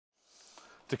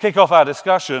To kick off our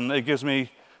discussion, it gives me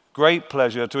great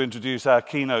pleasure to introduce our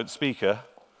keynote speaker,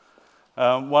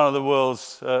 one of the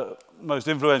world's most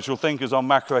influential thinkers on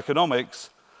macroeconomics.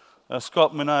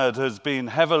 Scott Minerd has been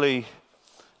heavily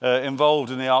involved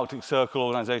in the Arctic Circle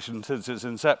organization since its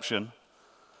inception.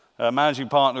 Managing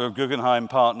partner of Guggenheim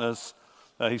Partners,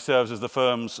 he serves as the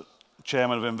firm's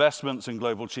chairman of investments and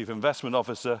global chief investment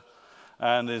officer,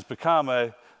 and has become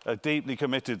a deeply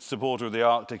committed supporter of the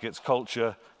Arctic, its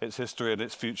culture, its history, and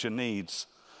its future needs.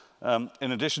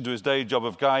 In addition to his day job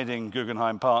of guiding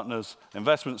Guggenheim Partners'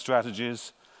 investment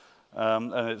strategies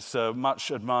and its much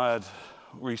admired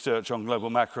research on global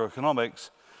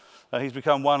macroeconomics, he's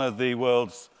become one of the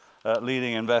world's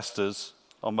leading investors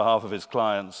on behalf of his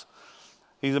clients.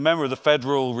 He's a member of the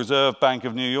Federal Reserve Bank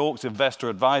of New York's Investor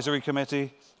Advisory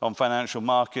Committee on Financial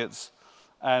Markets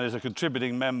and is a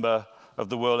contributing member of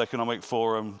the World Economic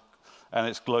Forum and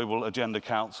its Global Agenda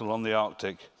Council on the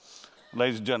Arctic.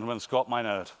 Ladies and gentlemen, Scott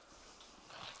Minerd.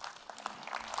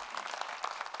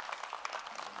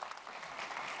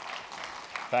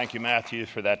 Thank you, Matthew,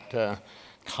 for that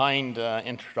kind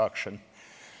introduction.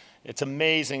 It's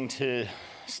amazing to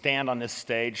stand on this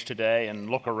stage today and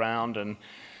look around and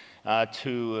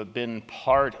to have been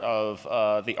part of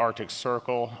the Arctic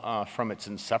Circle from its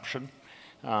inception.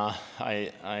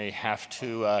 I have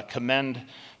to commend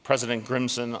President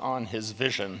Grimson on his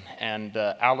vision, and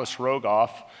Alice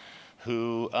Rogoff,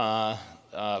 who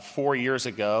 4 years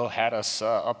ago had us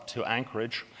up to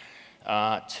Anchorage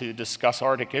to discuss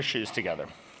Arctic issues together.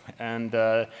 And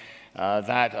that,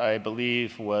 I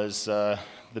believe, was the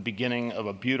beginning of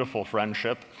a beautiful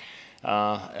friendship,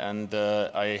 and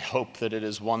I hope that it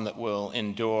is one that will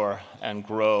endure and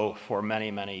grow for many,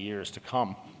 many years to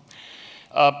come.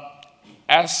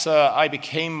 As I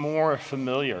became more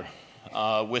familiar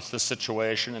with the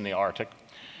situation in the Arctic,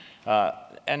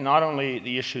 and not only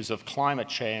the issues of climate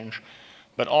change,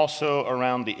 but also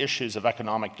around the issues of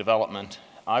economic development,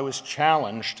 I was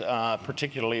challenged,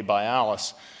 particularly by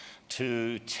Alice,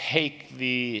 to take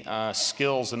the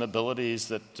skills and abilities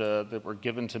that were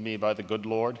given to me by the good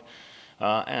Lord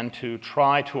and to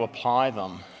try to apply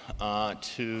them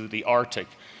to the Arctic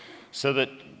so that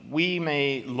we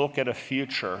may look at a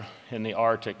future in the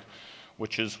Arctic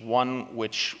which is one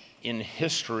which in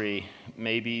history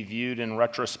may be viewed in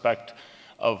retrospect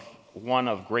of one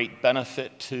of great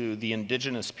benefit to the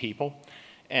indigenous people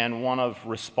and one of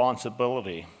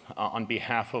responsibility on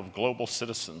behalf of global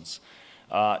citizens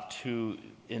to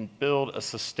build a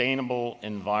sustainable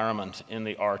environment in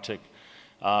the Arctic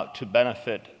to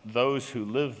benefit those who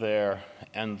live there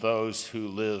and those who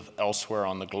live elsewhere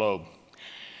on the globe.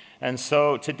 And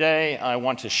so today I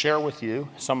want to share with you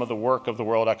some of the work of the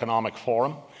World Economic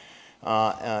Forum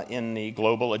in the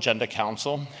Global Agenda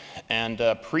Council and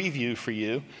preview for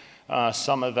you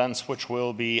some events which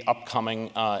will be upcoming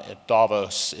at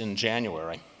Davos in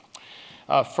January.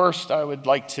 First, I would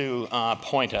like to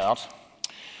point out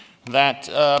that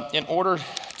in order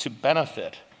to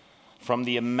benefit from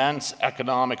the immense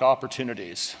economic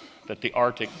opportunities that the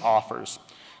Arctic offers,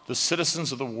 the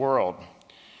citizens of the world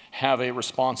have a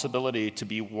responsibility to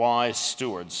be wise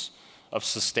stewards of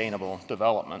sustainable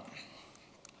development.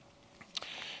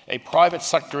 A private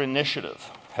sector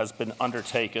initiative has been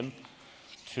undertaken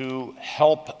to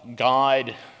help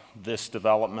guide this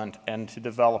development and to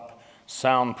develop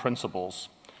sound principles.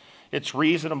 It's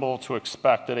reasonable to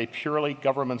expect that a purely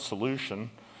government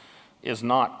solution is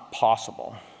not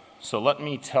possible. So let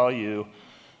me tell you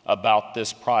about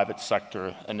this private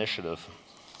sector initiative.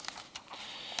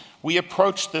 We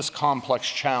approach this complex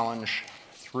challenge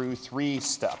through 3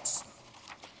 steps.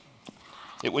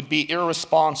 It would be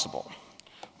irresponsible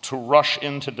to rush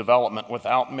into development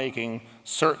without making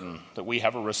certain that we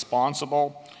have a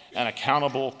responsible and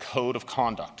accountable code of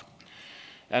conduct.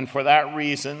 And for that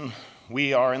reason,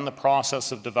 we are in the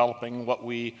process of developing what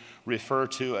we refer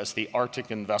to as the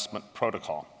Arctic Investment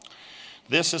Protocol.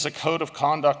 This is a code of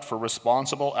conduct for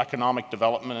responsible economic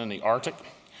development in the Arctic,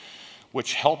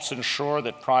 which helps ensure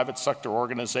that private sector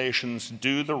organizations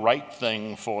do the right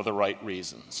thing for the right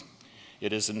reasons.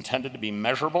 It is intended to be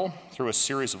measurable through a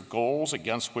series of goals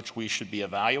against which we should be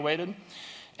evaluated,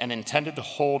 and intended to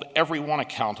hold everyone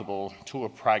accountable to a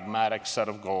pragmatic set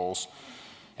of goals,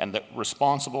 and that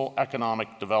responsible economic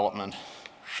development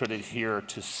should adhere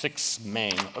to 6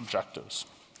 main objectives.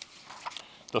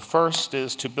 The first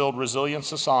is to build resilient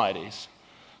societies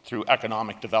through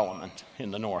economic development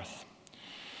in the North.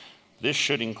 This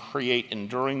should create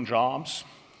enduring jobs,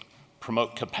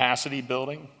 promote capacity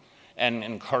building, and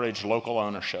encourage local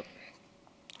ownership.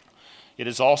 It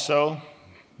is also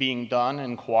being done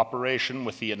in cooperation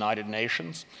with the United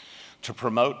Nations to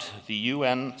promote the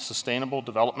UN Sustainable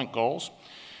Development Goals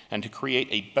and to create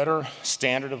a better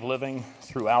standard of living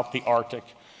throughout the Arctic,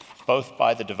 both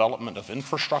by the development of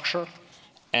infrastructure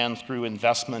and through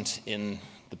investment in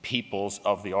the peoples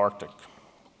of the Arctic.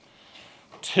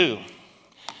 2,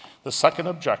 the second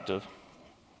objective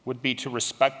would be to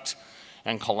respect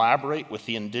and collaborate with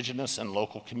the indigenous and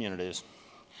local communities.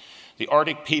 The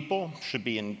Arctic people should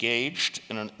be engaged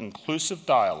in an inclusive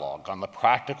dialogue on the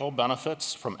practical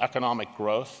benefits from economic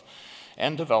growth,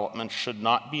 and development should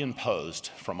not be imposed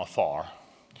from afar.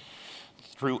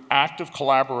 Through active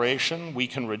collaboration, we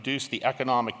can reduce the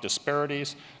economic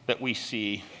disparities that we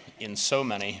see in so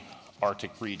many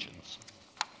Arctic regions.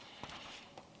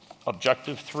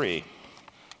 Objective 3,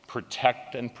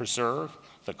 protect and preserve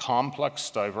the complex,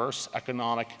 diverse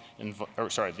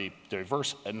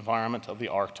diverse environment of the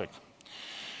Arctic.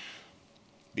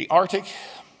 The Arctic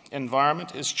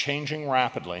environment is changing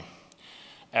rapidly.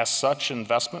 As such,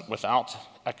 investment without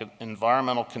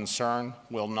environmental concern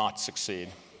will not succeed.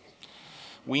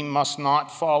 We must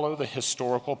not follow the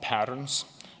historical patterns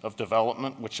of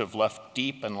development which have left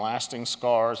deep and lasting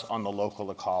scars on the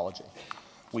local ecology.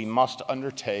 We must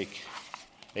undertake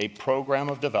a program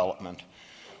of development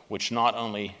which not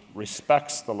only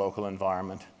respects the local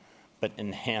environment, but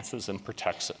enhances and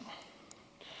protects it.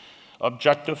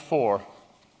 Objective 4,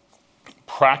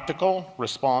 practical,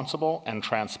 responsible, and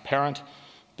transparent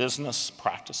business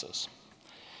practices.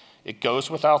 It goes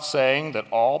without saying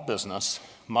that all business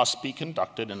must be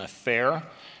conducted in a fair,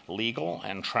 legal,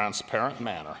 and transparent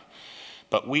manner,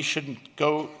 but we should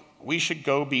go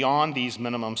beyond these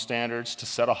minimum standards to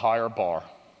set a higher bar.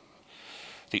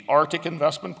 The Arctic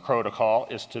Investment Protocol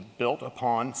is to build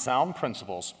upon sound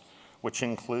principles, which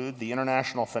include the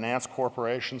International Finance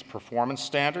Corporation's performance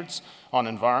standards on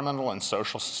environmental and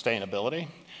social sustainability,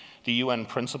 the UN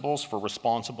Principles for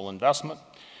Responsible Investment,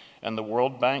 and the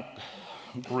World Bank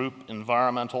Group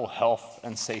Environmental Health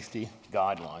and Safety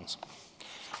Guidelines.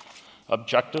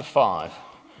 Objective 5,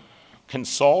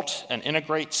 consult and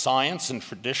integrate science and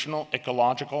traditional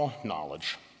ecological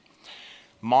knowledge.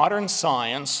 Modern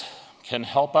science can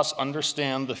help us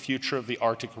understand the future of the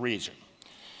Arctic region,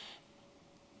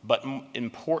 but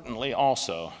importantly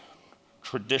also,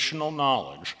 traditional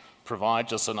knowledge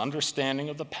provides us an understanding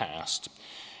of the past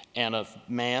and of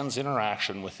man's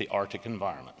interaction with the Arctic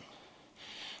environment.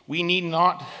 We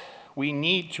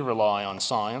need to rely on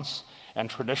science and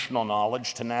traditional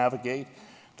knowledge to navigate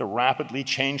the rapidly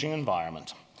changing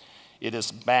environment. It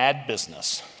is bad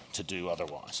business to do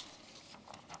otherwise.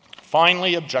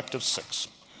 Finally, Objective 6,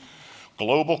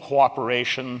 global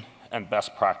cooperation and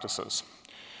best practices.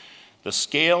 The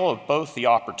scale of both the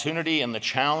opportunity and the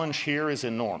challenge here is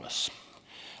enormous.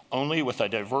 Only with a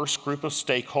diverse group of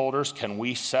stakeholders can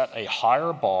we set a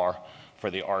higher bar for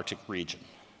the Arctic region.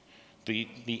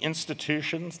 The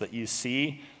institutions that you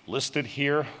see listed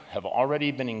here have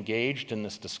already been engaged in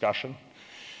this discussion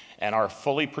and are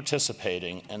fully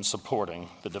participating and supporting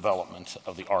the development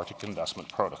of the Arctic Investment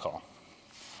Protocol.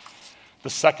 The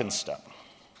second step.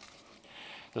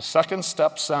 The second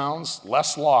step sounds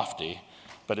less lofty,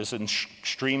 but is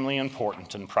extremely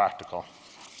important and practical.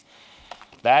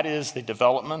 That is the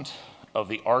development of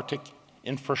the Arctic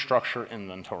Infrastructure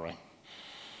Inventory.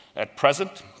 At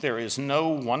present, there is no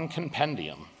one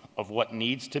compendium of what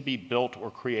needs to be built or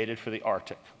created for the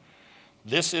Arctic.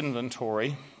 This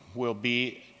inventory will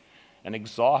be an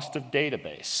exhaustive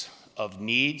database of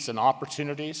needs and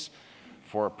opportunities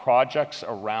for projects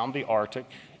around the Arctic,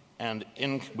 and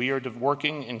we are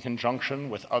working in conjunction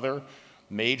with other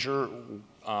major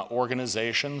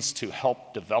organizations to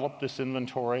help develop this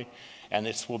inventory, and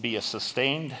this will be a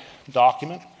sustained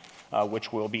document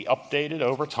which will be updated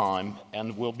over time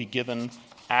and will be given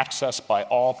access by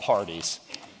all parties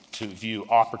to view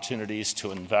opportunities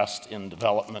to invest in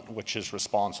development which is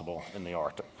responsible in the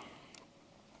Arctic.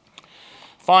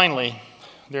 Finally,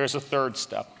 there's a third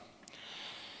step.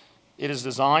 It is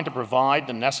designed to provide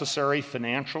the necessary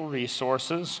financial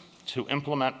resources to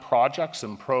implement projects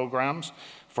and programs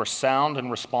for sound and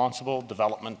responsible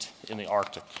development in the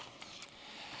Arctic.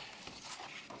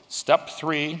 Step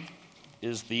 3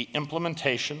 is the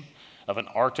implementation of an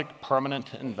Arctic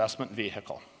Permanent Investment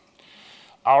Vehicle.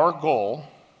 Our goal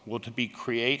will be to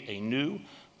create a new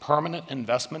permanent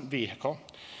investment vehicle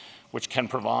which can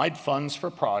provide funds for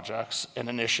projects and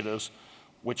initiatives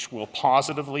which will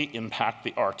positively impact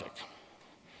the Arctic.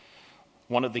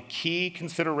 One of the key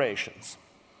considerations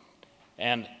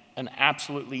and an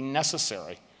absolutely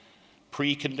necessary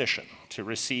precondition to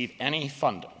receive any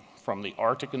funding from the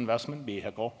Arctic Investment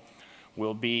Vehicle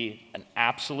will be an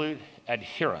absolute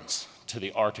adherence to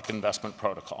the Arctic Investment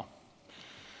Protocol.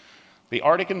 The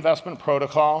Arctic Investment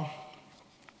Protocol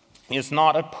is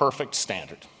not a perfect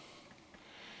standard.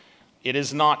 It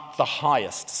is not the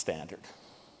highest standard,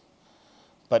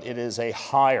 but it is a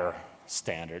higher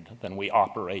standard than we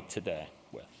operate today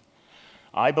with.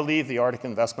 I believe the Arctic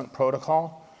Investment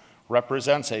Protocol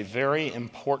represents a very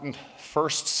important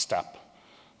first step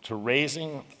to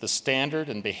raising the standard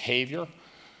and behavior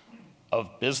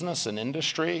of business and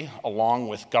industry along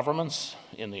with governments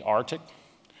in the Arctic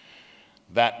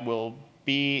that will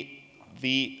be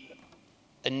the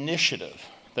initiative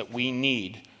that we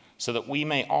need so that we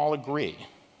may all agree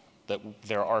that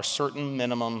there are certain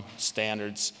minimum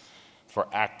standards for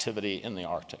activity in the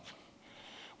Arctic.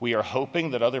 We are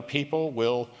hoping that other people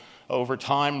will, over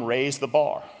time, raise the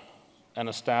bar and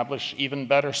establish even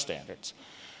better standards.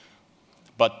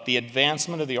 But the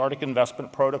advancement of the Arctic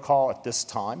Investment Protocol at this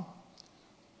time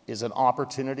is an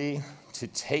opportunity to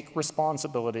take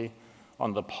responsibility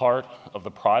on the part of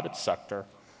the private sector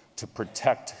to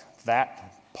protect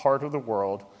that part of the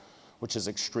world which is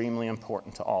extremely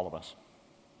important to all of us.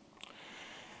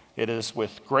 It is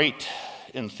with great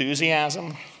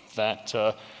enthusiasm that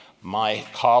my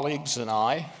colleagues and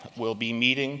I will be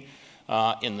meeting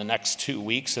in the next 2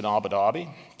 weeks in Abu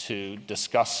Dhabi to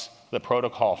discuss the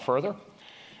protocol further.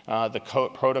 The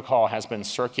protocol has been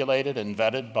circulated and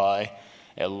vetted by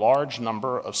a large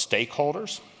number of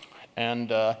stakeholders,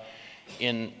 and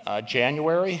in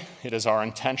January, it is our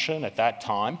intention at that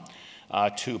time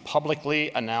to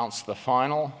publicly announce the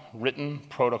final written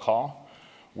protocol,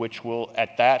 which will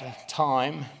at that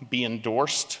time be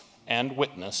endorsed and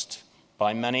witnessed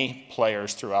by many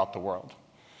players throughout the world.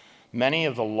 Many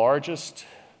of the largest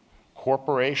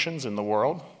corporations in the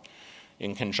world,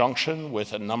 in conjunction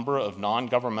with a number of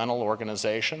non-governmental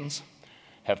organizations,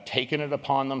 have taken it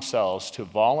upon themselves to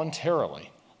voluntarily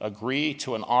agree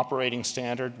to an operating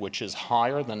standard which is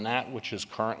higher than that which is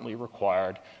currently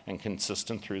required and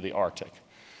consistent through the Arctic.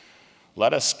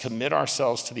 Let us commit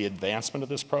ourselves to the advancement of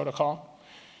this protocol,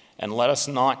 and let us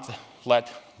not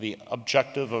let the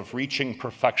objective of reaching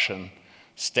perfection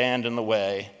stand in the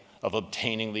way of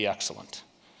obtaining the excellent.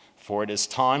 For it is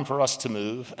time for us to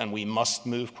move, and we must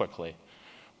move quickly.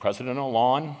 President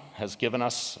Hollande has given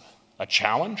us a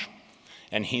challenge,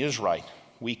 and he is right.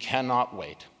 We cannot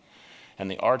wait. And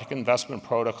the Arctic Investment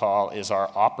Protocol is our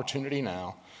opportunity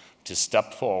now to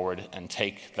step forward and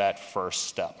take that first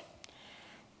step.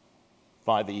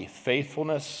 By the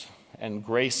faithfulness and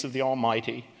grace of the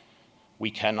Almighty, we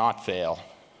cannot fail,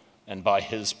 and by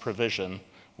His provision,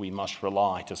 we must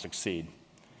rely to succeed.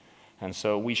 And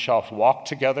so we shall walk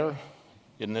together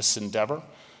in this endeavor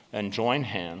and join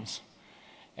hands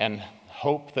and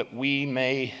hope that we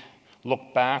may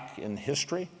look back in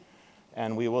history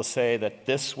and we will say that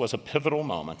this was a pivotal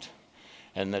moment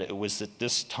and that it was at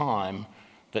this time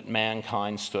that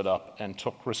mankind stood up and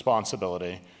took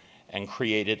responsibility and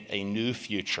created a new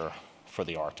future for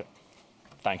the Arctic.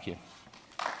 Thank you.